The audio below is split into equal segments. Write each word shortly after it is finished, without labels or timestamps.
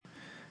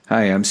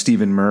Hi, I'm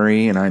Stephen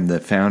Murray, and I'm the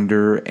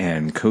founder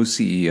and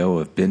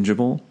co-CEO of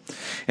Bingeable,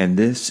 and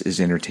this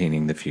is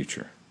Entertaining the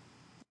Future.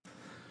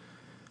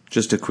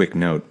 Just a quick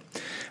note.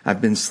 I've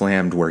been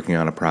slammed working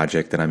on a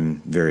project that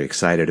I'm very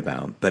excited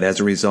about, but as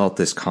a result,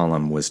 this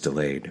column was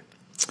delayed.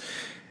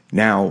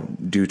 Now,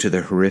 due to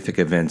the horrific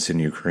events in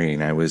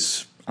Ukraine, I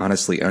was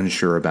honestly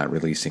unsure about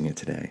releasing it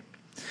today.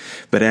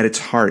 But at its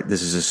heart,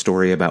 this is a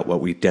story about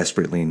what we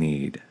desperately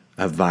need,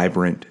 a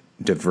vibrant,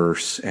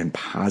 diverse, and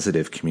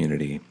positive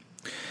community.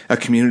 A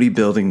community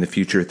building the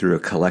future through a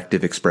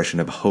collective expression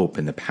of hope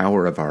and the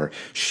power of our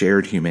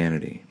shared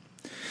humanity.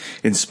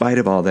 In spite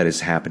of all that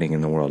is happening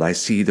in the world, I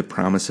see the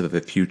promise of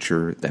a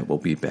future that will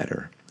be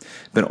better,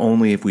 but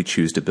only if we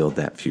choose to build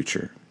that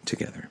future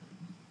together.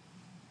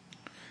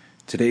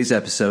 Today's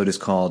episode is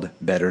called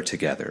Better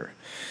Together,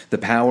 the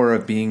power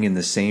of being in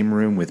the same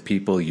room with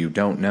people you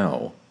don't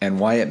know, and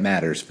why it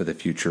matters for the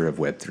future of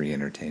Web3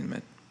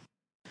 entertainment.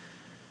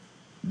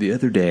 The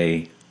other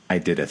day, I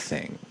did a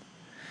thing.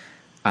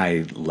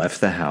 I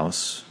left the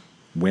house,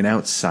 went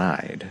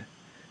outside,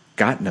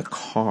 got in a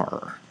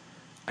car.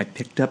 I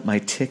picked up my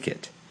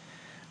ticket.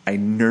 I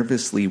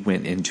nervously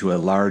went into a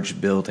large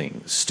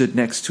building, stood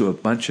next to a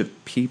bunch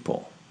of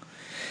people,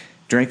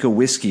 drank a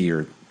whiskey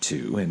or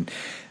two, and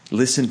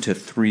listened to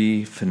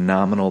 3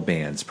 phenomenal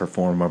bands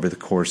perform over the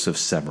course of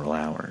several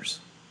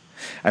hours.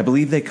 I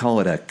believe they call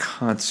it a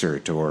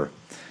concert or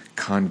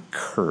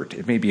concert.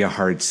 It may be a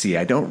hard C.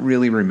 I don't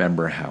really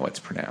remember how it's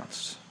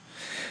pronounced.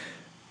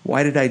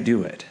 Why did I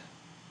do it?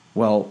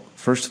 Well,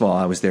 first of all,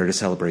 I was there to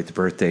celebrate the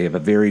birthday of a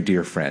very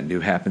dear friend who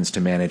happens to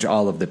manage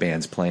all of the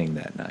bands playing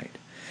that night.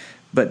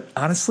 But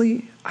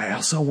honestly, I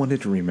also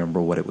wanted to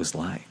remember what it was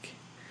like.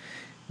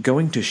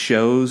 Going to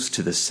shows,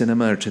 to the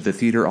cinema, or to the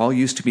theater all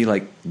used to be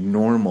like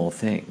normal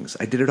things.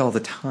 I did it all the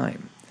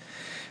time.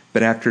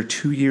 But after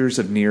 2 years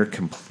of near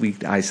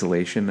complete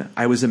isolation,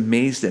 I was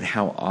amazed at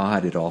how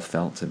odd it all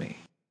felt to me.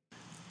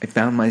 I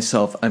found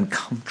myself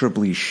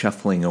uncomfortably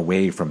shuffling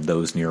away from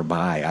those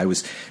nearby. I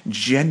was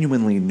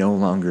genuinely no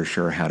longer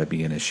sure how to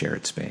be in a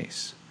shared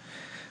space.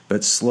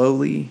 But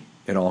slowly,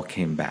 it all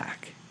came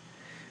back.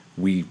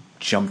 We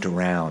jumped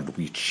around.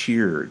 We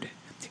cheered.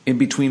 In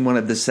between one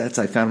of the sets,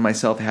 I found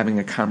myself having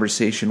a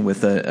conversation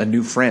with a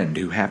new friend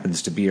who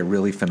happens to be a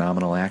really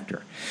phenomenal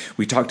actor.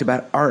 We talked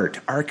about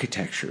art,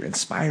 architecture,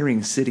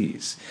 inspiring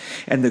cities,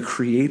 and the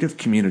creative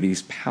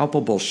community's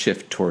palpable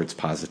shift towards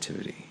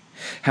positivity.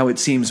 How it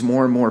seems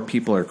more and more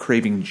people are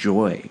craving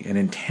joy and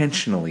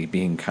intentionally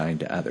being kind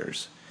to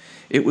others.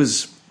 It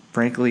was,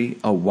 frankly,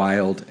 a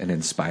wild and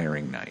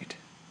inspiring night.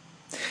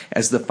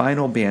 As the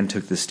final band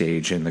took the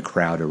stage and the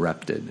crowd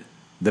erupted,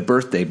 the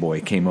birthday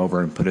boy came over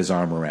and put his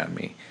arm around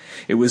me.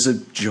 It was a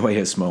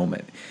joyous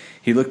moment.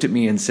 He looked at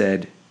me and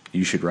said,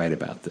 "You should write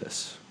about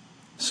this."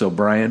 So,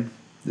 Brian,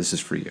 this is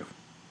for you.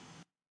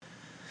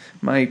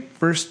 My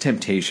first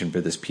temptation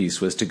for this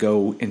piece was to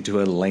go into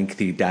a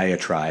lengthy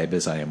diatribe,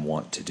 as I am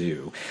wont to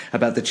do,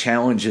 about the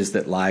challenges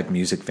that live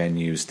music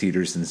venues,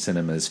 theaters, and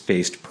cinemas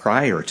faced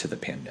prior to the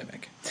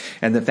pandemic,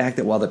 and the fact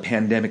that while the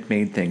pandemic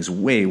made things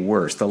way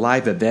worse, the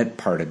live event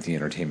part of the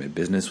entertainment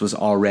business was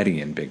already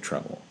in big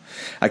trouble.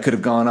 I could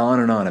have gone on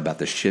and on about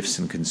the shifts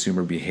in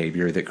consumer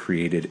behavior that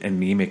created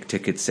anemic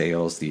ticket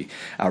sales, the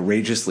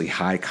outrageously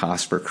high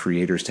cost for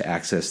creators to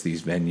access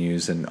these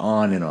venues, and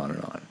on and on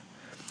and on.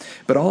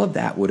 But all of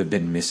that would have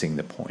been missing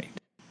the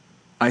point.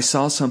 I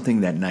saw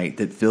something that night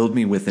that filled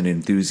me with an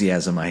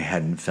enthusiasm I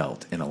hadn't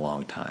felt in a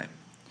long time.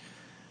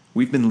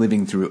 We've been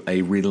living through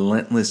a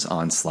relentless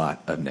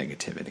onslaught of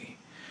negativity.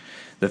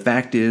 The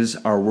fact is,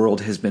 our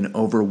world has been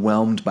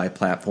overwhelmed by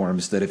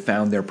platforms that have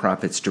found their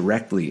profits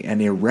directly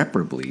and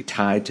irreparably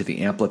tied to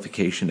the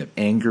amplification of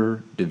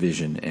anger,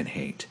 division, and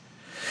hate.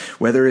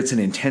 Whether it's an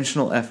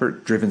intentional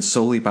effort driven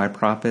solely by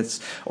profits,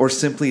 or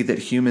simply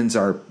that humans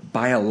are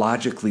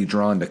biologically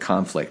drawn to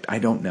conflict, I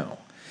don't know.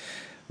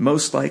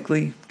 Most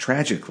likely,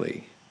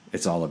 tragically,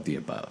 it's all of the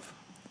above.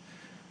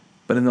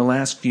 But in the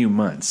last few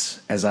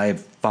months, as I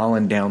have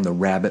fallen down the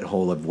rabbit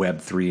hole of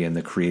Web3 and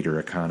the creator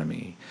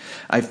economy,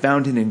 I've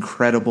found an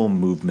incredible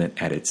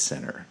movement at its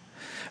center.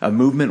 A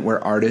movement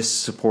where artists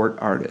support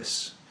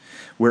artists,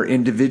 where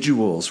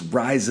individuals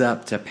rise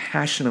up to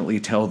passionately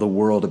tell the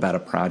world about a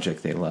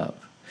project they love,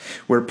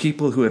 where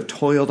people who have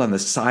toiled on the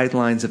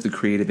sidelines of the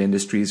creative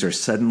industries are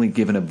suddenly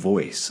given a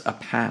voice, a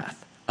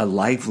path, a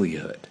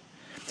livelihood.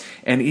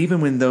 And even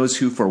when those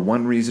who, for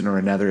one reason or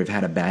another, have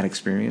had a bad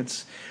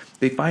experience,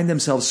 they find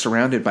themselves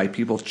surrounded by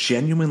people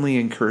genuinely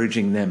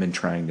encouraging them and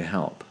trying to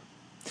help.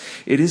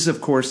 It is,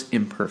 of course,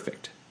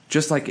 imperfect.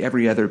 Just like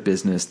every other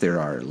business, there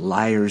are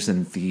liars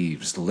and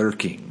thieves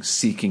lurking,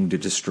 seeking to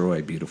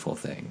destroy beautiful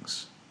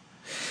things.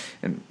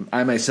 And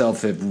I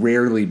myself have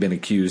rarely been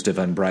accused of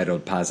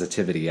unbridled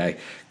positivity. I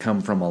come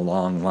from a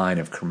long line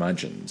of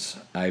curmudgeons.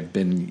 I've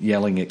been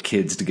yelling at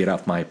kids to get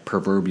off my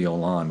proverbial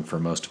lawn for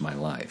most of my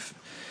life.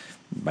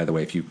 By the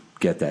way, if you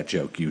get that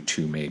joke, you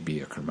too may be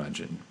a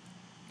curmudgeon.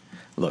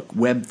 Look,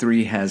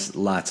 Web3 has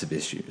lots of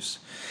issues.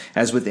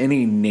 As with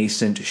any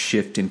nascent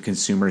shift in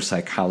consumer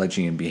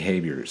psychology and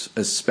behaviors,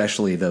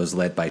 especially those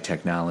led by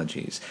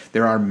technologies,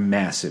 there are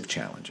massive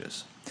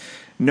challenges.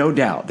 No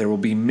doubt there will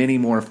be many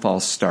more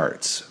false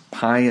starts,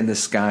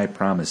 pie-in-the-sky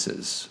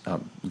promises,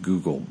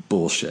 Google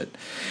bullshit,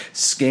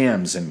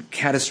 scams, and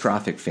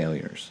catastrophic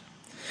failures.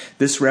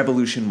 This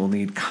revolution will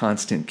need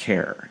constant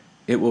care.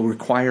 It will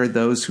require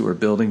those who are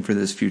building for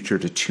this future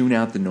to tune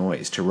out the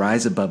noise, to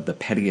rise above the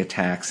petty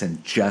attacks,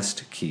 and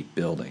just keep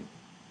building.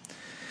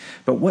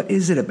 But what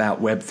is it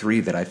about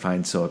Web3 that I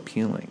find so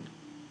appealing?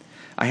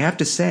 I have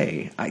to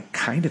say, I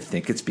kind of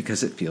think it's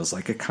because it feels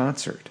like a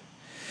concert,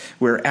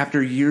 where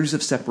after years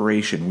of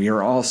separation, we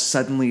are all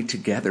suddenly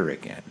together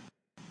again.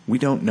 We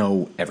don't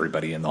know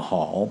everybody in the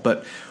hall,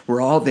 but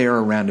we're all there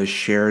around a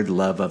shared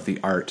love of the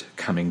art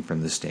coming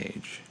from the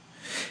stage.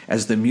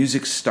 As the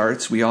music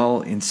starts, we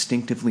all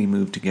instinctively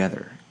move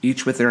together,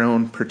 each with their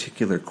own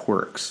particular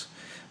quirks.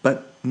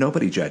 But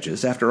nobody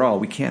judges. After all,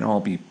 we can't all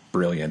be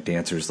brilliant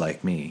dancers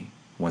like me.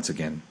 Once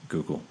again,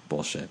 Google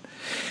bullshit.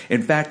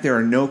 In fact, there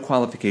are no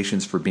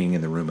qualifications for being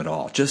in the room at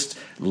all, just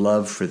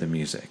love for the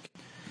music.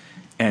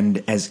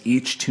 And as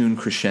each tune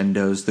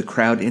crescendos, the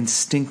crowd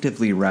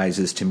instinctively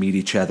rises to meet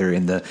each other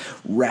in the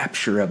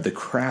rapture of the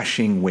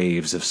crashing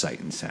waves of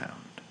sight and sound.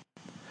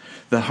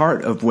 The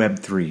heart of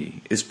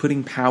Web3 is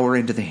putting power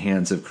into the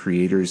hands of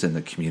creators and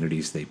the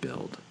communities they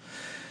build.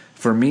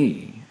 For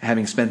me,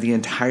 having spent the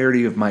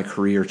entirety of my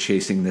career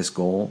chasing this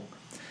goal,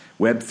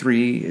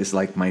 Web3 is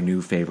like my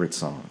new favorite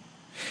song.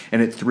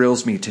 And it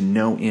thrills me to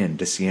no end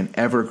to see an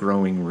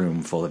ever-growing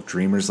room full of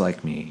dreamers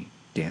like me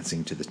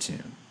dancing to the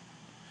tune.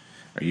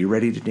 Are you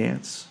ready to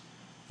dance?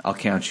 I'll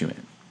count you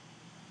in.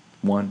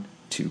 1,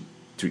 2,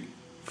 3,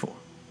 4.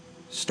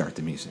 Start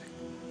the music.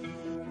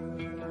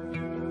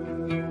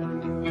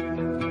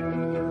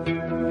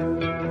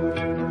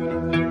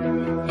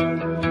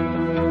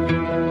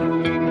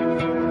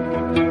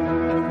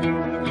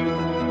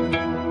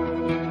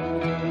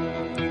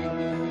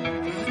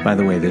 By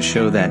the way, the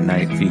show that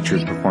night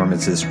featured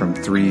performances from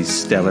 3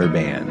 stellar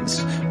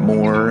bands.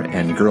 More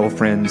and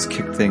Girlfriends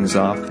kicked things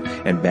off,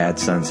 and Bad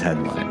Sons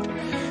headlined.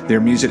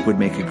 Their music would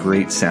make a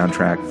great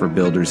soundtrack for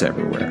builders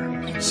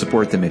everywhere.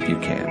 Support them if you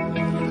can.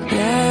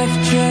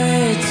 Life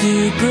tried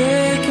to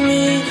break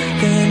me,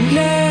 then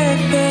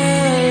never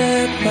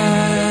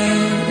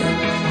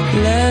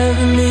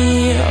love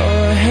me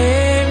or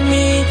hate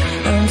me,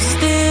 I'm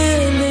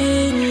still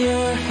in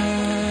your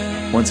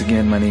heart. Once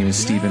again, my name is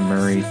Stephen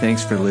Murray.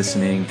 Thanks for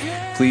listening.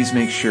 Please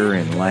make sure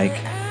and like,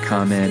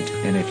 comment,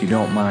 and if you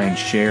don't mind,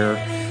 share.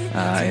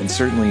 And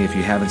certainly if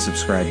you haven't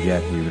subscribed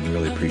yet, we would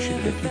really appreciate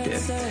it if you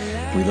did.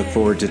 We look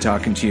forward to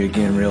talking to you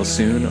again real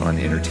soon on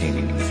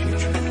Entertaining in the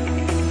Future.